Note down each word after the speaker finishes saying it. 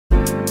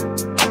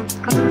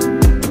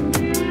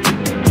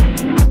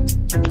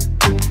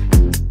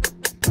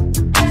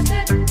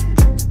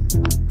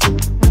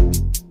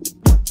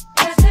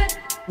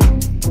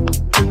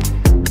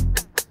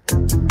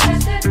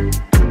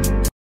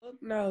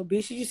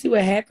bitch. Did you see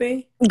what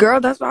happened? Girl,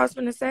 that's what I was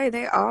gonna say.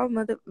 They all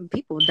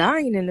people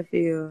dying in the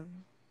field.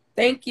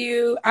 Thank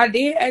you. I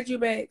did add you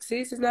back.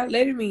 Sis is not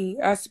letting me.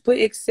 I put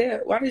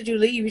accept. Why did you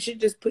leave? You should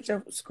just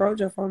scroll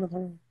your phone up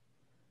home.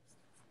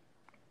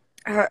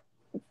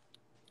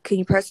 Can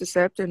you press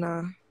accept or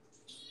no?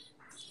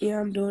 Yeah,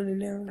 I'm doing it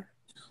now.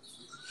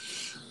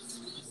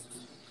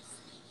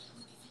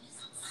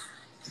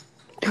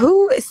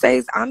 Who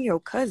says I'm your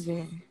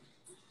cousin?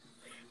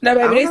 No,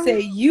 baby, they say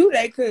you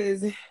that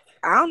cousin.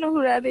 I don't know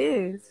who that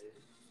is.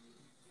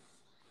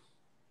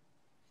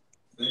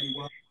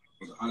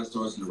 Was the hottest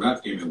stars in the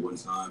rap game at one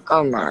time.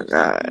 Oh my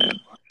god.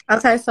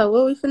 Okay, so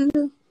what we finna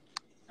do?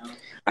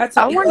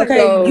 I want to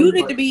go. You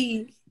need to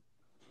be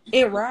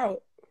en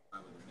route.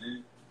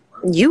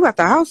 You at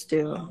the house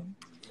still.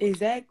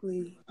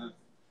 Exactly.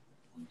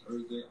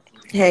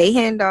 Hey,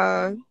 hand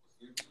dog.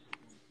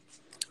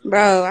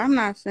 Bro, I'm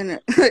not finna.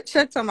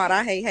 Chuck talking about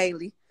I hate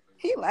Hailey.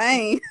 He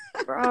lame.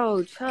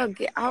 Bro, Chuck,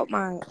 get out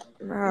my...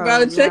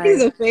 Bro, Chuck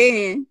is a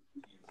fan.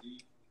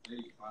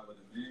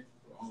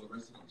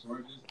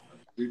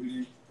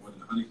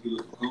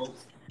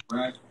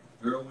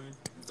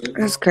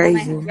 That's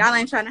crazy. Y'all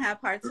ain't trying to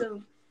have part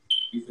 2.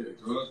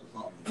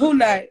 Who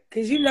not?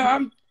 Because you know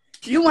I'm...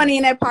 You want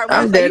in that part 1,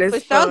 I'm so you dead for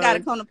as sure fuck. gotta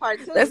come to part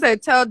 2. They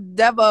said tell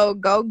Devo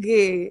go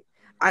get...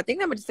 I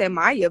think they meant to say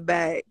Maya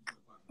back.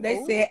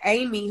 They said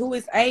Amy. Who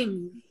is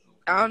Amy?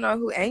 I don't know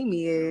who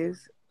Amy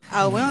is.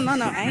 Oh, we don't know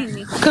no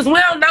Amy. Because we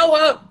don't know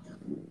her.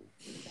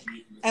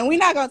 And we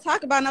not gonna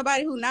talk about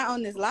nobody who not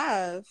on this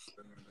live.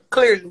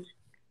 Clearly.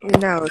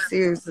 No,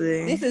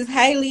 seriously. This is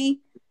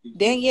Hailey,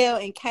 Danielle,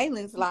 and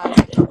Kaylin's live.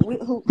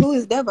 Who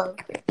is Devo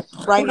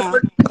right now?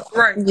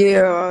 Right.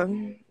 Yeah,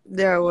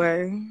 that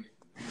way.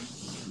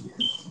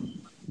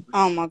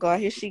 Oh my god,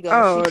 here she goes.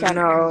 Oh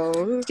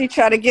no. She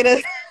try to get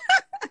us.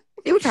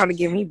 He was trying to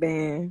get me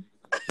banned.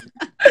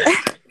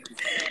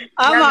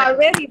 I'm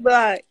already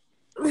blocked.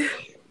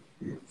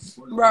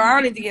 Bro, I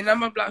don't need to get on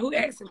my block. Who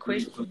asking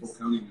questions?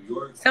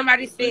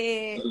 Somebody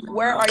said,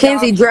 where are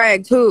Kenzie y'all?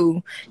 dragged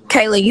too.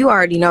 Caitlin, you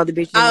already know the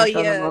bitch. Oh yeah,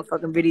 yeah,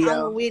 motherfucking video. I'm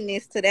a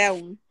witness to that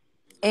one.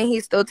 And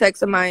he still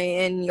texting my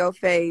in your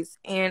face,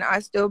 and I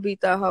still beat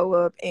the hoe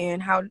up.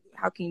 And how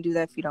can you do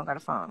that if you don't got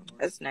a phone?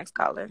 That's the next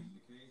caller.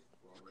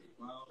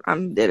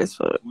 I'm dead as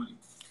fuck.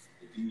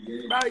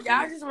 Bro,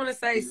 y'all just want to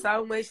say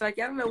so much. Like,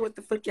 y'all don't know what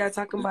the fuck y'all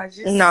talking about.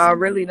 Just... No,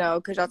 really no.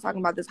 Because y'all talking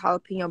about this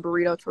jalapeno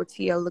burrito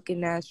tortilla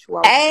looking ass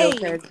chihuahua ass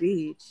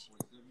bitch.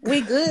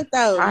 We good,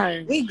 though.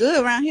 Hi. We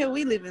good around here.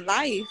 We living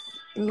life.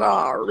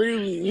 Nah,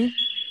 really.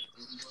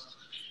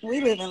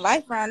 We living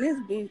life around this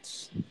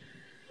bitch.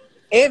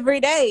 Every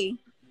day.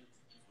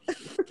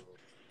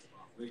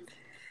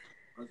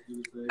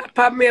 I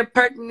popped me a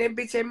perk and that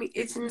bitch had me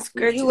itching and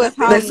scratching. You was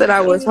They said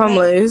I was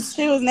homeless.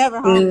 She was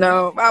never homeless.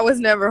 No, I was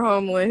never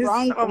homeless.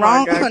 Wrong. God,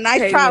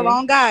 Nice Caitlin. try,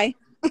 wrong guy.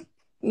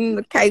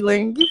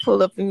 Caitlin, you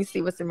pull up and you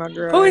see what's in my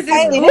drawer. Who is this?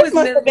 Caitlin, this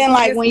must have been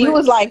like when you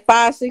was like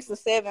 5, 6, or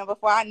 7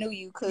 before I knew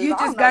you. Cause you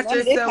just got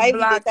yourself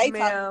blocked,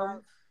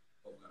 ma'am.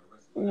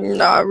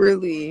 Not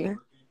really.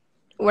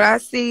 When I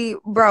see,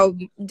 bro,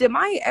 did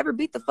Maya ever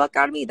beat the fuck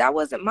out of me? That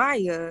wasn't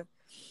Maya.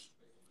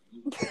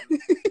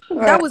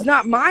 That was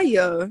not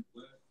Maya.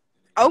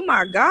 Oh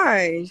my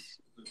gosh.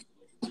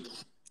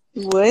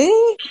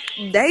 What?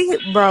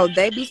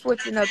 They be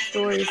switching up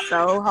stories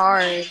so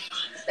hard.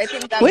 They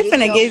think that we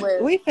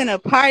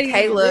finna party.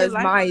 Kayla's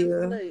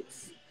Maya.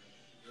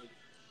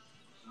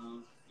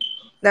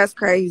 That's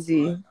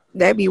crazy.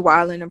 They be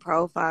wilding and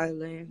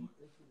profiling.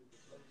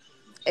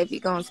 If you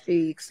gonna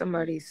speak,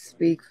 somebody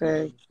speak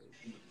fake.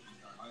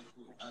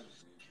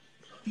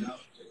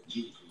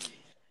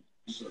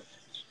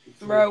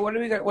 Bro, what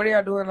are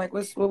y'all doing? Like,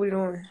 what we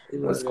doing?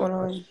 What's going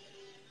on?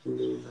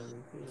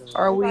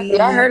 Are we?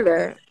 Yeah, I heard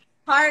that.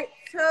 Part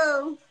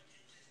 2.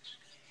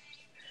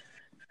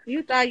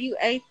 You thought you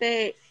ate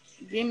that?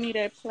 Give me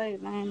that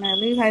plate, man.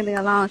 Leave Hailey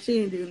alone.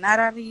 She didn't do not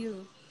out of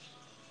you.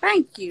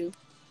 Thank you,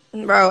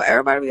 bro.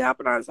 Everybody be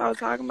hopping on so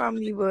talking about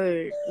me,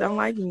 but don't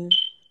like me.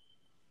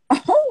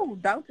 Oh,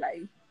 don't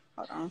play.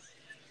 Hold on.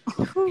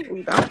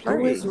 Ooh, don't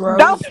play.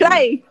 Don't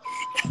play.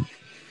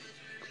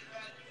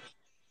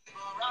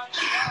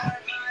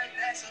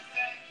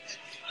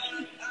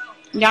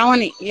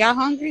 Y'all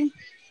hungry?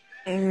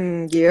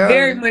 Yeah.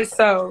 Very much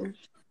so.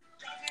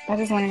 I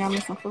just want to get me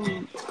some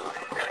food.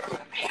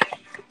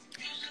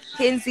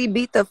 Kenzie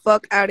beat the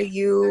fuck out of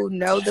you.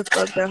 No, the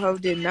fuck the hoe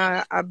did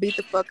not. I beat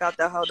the fuck out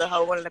the hoe. The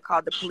hoe wanted to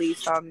call the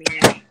police on me,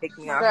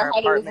 picking out her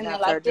apartment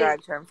after I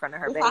dragged her in front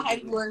of her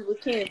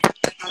baby.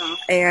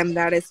 And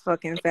that is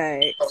fucking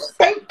facts.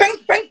 Bang, bang,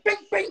 bang, bang,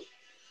 bang.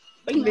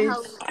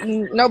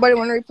 Bitch, nobody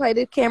want to replay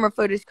the camera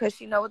footage because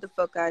she know what the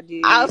fuck I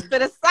did. I was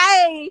finna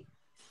say.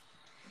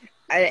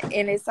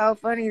 And it's so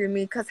funny to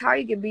me because how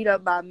you get beat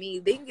up by me,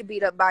 then you get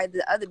beat up by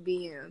the other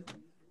BM.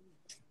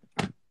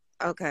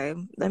 Okay,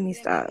 let me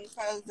stop.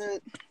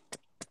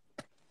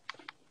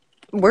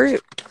 Where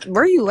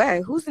you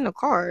at? Who's in the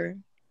car?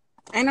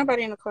 Ain't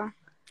nobody in the car.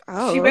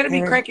 Oh, she better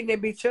be cranking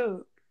that bitch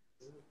up.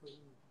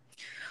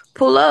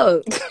 Pull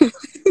up.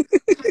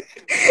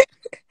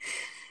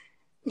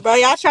 Bro,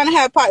 y'all trying to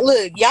have part.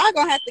 Look, y'all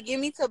gonna have to give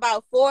me to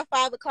about 4 or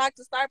 5 o'clock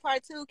to start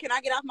part 2. Can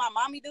I get off my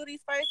mommy duties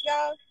first,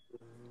 y'all?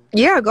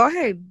 Yeah, go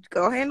ahead.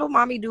 Go handle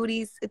mommy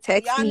duties.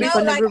 Text Y'all me, know, put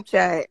in the like, group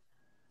chat.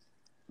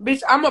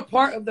 Bitch, I'm a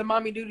part of the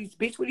mommy duties.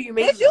 Bitch, what do you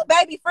mean? bitch, you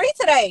baby free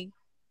today.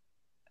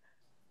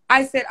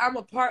 I said I'm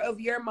a part of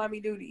your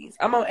mommy duties.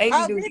 I'm on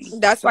Amy duties.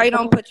 That's why you come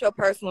don't on. put your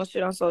personal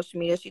shit on social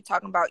media. She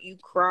talking about you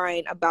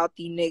crying about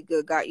the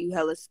nigga got you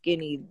hella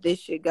skinny.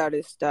 This shit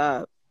gotta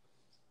stop.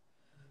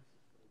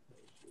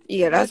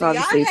 Yeah, Yo, that's do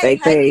y'all obviously hate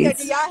fake Hailey or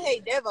do page. y'all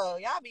hate Devo?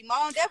 Y'all be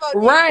mom Devo.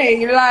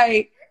 Right,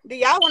 like. Do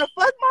y'all want to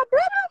fuck my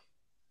brother?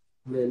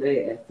 Man,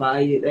 they at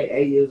 5 years, they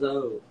 8 years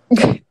old.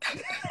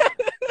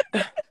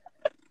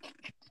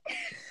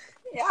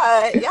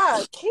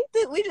 Y'all keep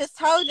it. We just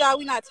told y'all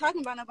we not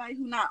talking about nobody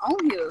who not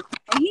on here,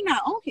 and he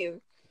not on here.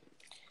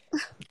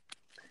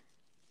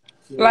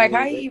 Like,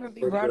 how he even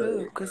be brought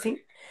up? Because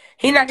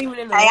he not even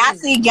in the Hey, I room.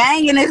 see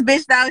gang in this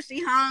bitch though.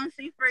 She home,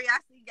 she free. I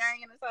see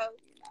gang in this hoe.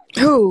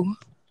 Who?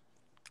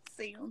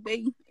 See him,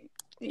 big.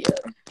 Yeah.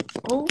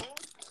 Who?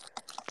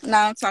 No,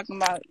 I'm talking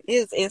about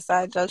it's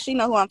inside joke. She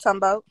know who I'm talking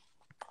about.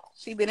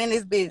 She been in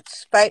this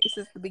bitch fight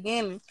since the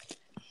beginning.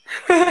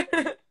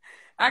 I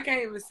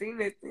can't even see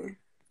nothing.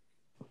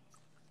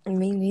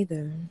 Me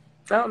neither.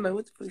 I don't know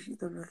what the fuck she's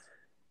doing.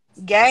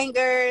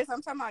 Gangers,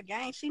 I'm talking about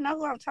gang. She know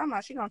who I'm talking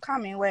about. She gonna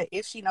comment what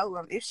if she know who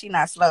I'm, if she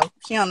not slow.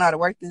 She don't know how to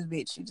work this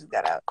bitch. She just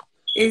got out.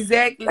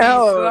 Exactly,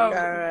 Oh slow.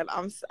 god,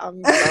 I'm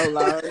so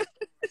lost.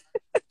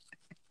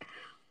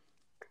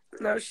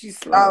 No, she's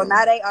slow. Oh,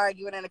 now they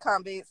arguing in the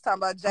comments talking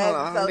about Hold Jasmine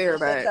on, I'll told be you right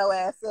to shut back. your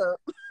ass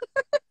up.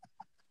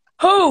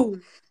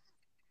 Who?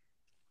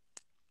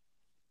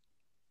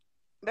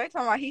 They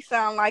talking about he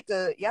sound like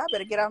a y'all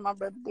better get out my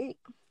brother dick.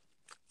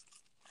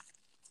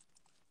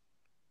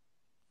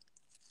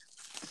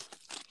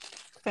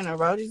 Finna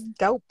roll this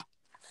dope.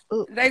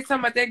 They talking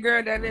about that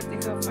girl that didn't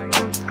think her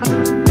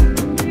fight.